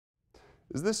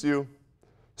Is this you?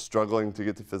 Struggling to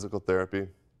get to physical therapy?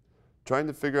 Trying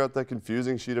to figure out that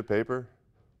confusing sheet of paper?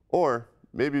 Or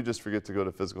maybe you just forget to go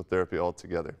to physical therapy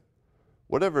altogether.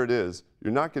 Whatever it is,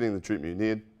 you're not getting the treatment you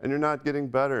need and you're not getting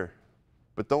better.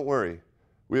 But don't worry,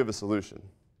 we have a solution.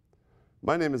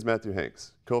 My name is Matthew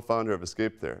Hanks, co-founder of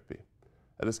Escape Therapy.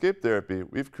 At Escape Therapy,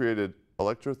 we've created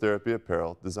electrotherapy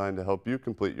apparel designed to help you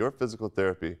complete your physical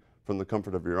therapy from the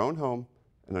comfort of your own home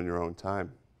and on your own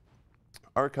time.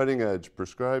 Our cutting-edge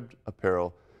prescribed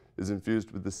apparel is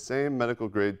infused with the same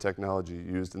medical-grade technology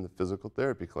used in the physical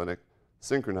therapy clinic,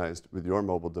 synchronized with your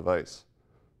mobile device.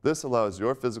 This allows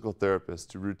your physical therapist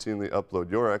to routinely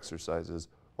upload your exercises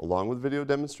along with video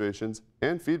demonstrations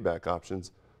and feedback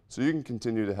options so you can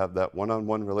continue to have that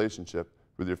one-on-one relationship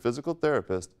with your physical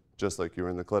therapist just like you were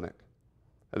in the clinic.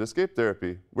 At Escape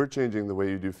Therapy, we're changing the way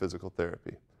you do physical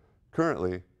therapy.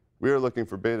 Currently, we are looking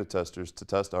for beta testers to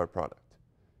test our product.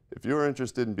 If you are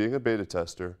interested in being a beta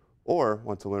tester or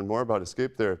want to learn more about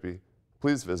Escape Therapy,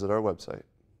 please visit our website.